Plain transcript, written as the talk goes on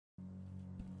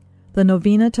The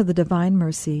Novena to the Divine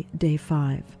Mercy, Day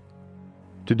 5.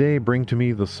 Today bring to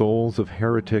me the souls of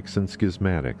heretics and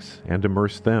schismatics, and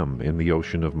immerse them in the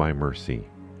ocean of my mercy.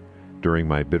 During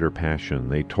my bitter passion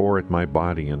they tore at my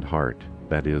body and heart,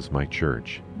 that is, my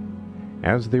church.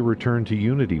 As they return to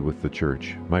unity with the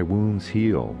church, my wounds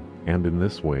heal, and in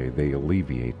this way they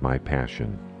alleviate my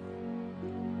passion.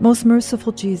 Most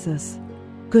merciful Jesus,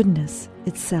 goodness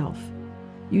itself,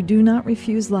 you do not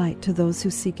refuse light to those who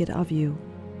seek it of you.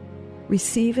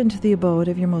 Receive into the abode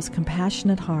of your most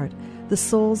compassionate heart the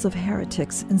souls of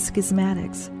heretics and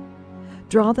schismatics.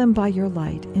 Draw them by your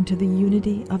light into the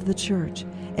unity of the Church,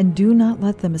 and do not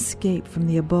let them escape from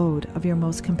the abode of your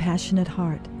most compassionate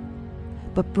heart,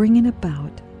 but bring it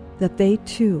about that they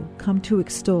too come to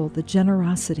extol the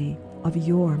generosity of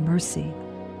your mercy.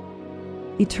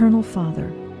 Eternal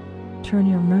Father, turn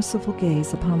your merciful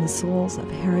gaze upon the souls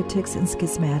of heretics and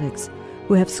schismatics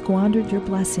who have squandered your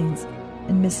blessings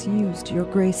and misused your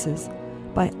graces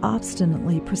by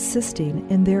obstinately persisting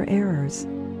in their errors.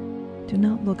 Do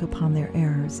not look upon their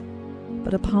errors,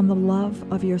 but upon the love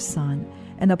of your Son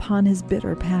and upon his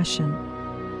bitter passion,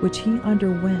 which he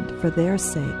underwent for their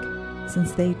sake,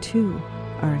 since they too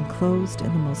are enclosed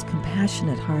in the most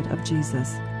compassionate heart of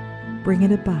Jesus. Bring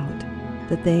it about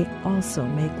that they also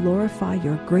may glorify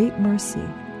your great mercy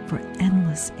for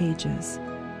endless ages.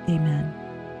 Amen.